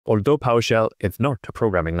Although PowerShell is not a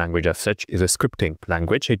programming language as such, is a scripting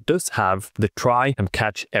language, it does have the try and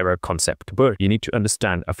catch error concept, but you need to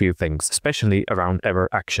understand a few things, especially around error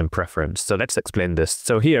action preference. So let's explain this.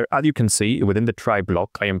 So here, as you can see, within the try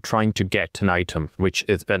block, I am trying to get an item, which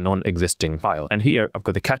is a non-existing file. And here, I've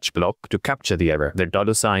got the catch block to capture the error. The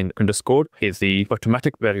 $_ is the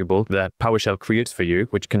automatic variable that PowerShell creates for you,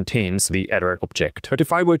 which contains the error object. But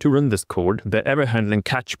if I were to run this code, the error handling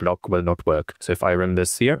catch block will not work. So if I run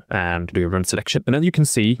this here, and do a run selection, and then you can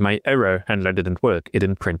see my error handler didn't work. It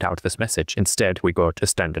didn't print out this message. Instead, we got a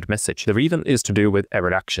standard message. The reason is to do with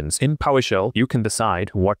error actions. In PowerShell, you can decide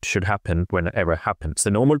what should happen when an error happens.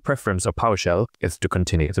 The normal preference of PowerShell is to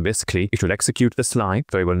continue. So basically, it will execute this line,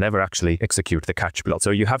 so it will never actually execute the catch block.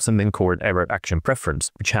 So you have something called error action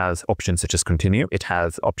preference, which has options such as continue. It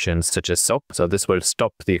has options such as stop. So this will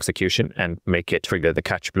stop the execution and make it trigger the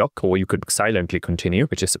catch block, or you could silently continue,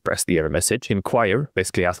 which is suppress the error message. Inquire,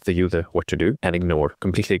 basically ask the user what to do, and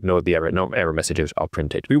completely ignore the error. No error messages are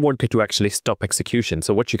printed. We want it to actually stop execution.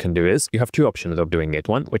 So what you can do is you have two options of doing it.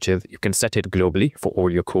 One, which is you can set it globally for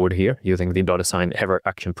all your code here using the $ error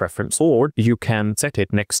action preference, or you can set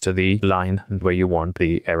it next to the line where you want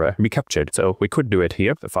the error to be captured. So we could do it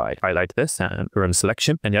here. If I highlight this and run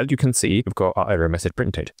selection, and as you can see, we've got our error message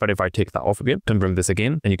printed. But if I take that off again and run this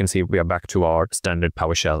again, and you can see we are back to our standard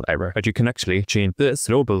PowerShell error. But you can actually change this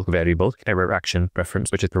global variable error action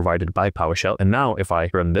preference, which is provided by PowerShell. And now if I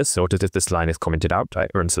run this, notice if this line is commented out, I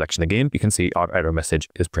run selection again, you can see our error message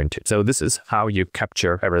is printed. So this is how you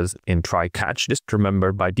capture errors in try catch. Just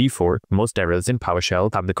remember, by default, most errors in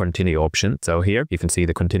PowerShell have the continue option. So here you can see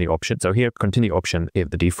the continue option. So here, continue option is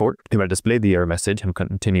the default. It will display the error message and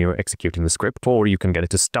continue executing the script, or you can get it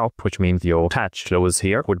to stop, which means your catch close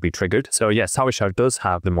here would be triggered. So yes, PowerShell does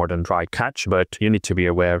have the modern try catch, but you need to be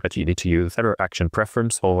aware that you need to use error action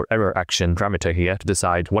preference or error action parameter here to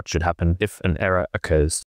decide what should happen if an error occurs.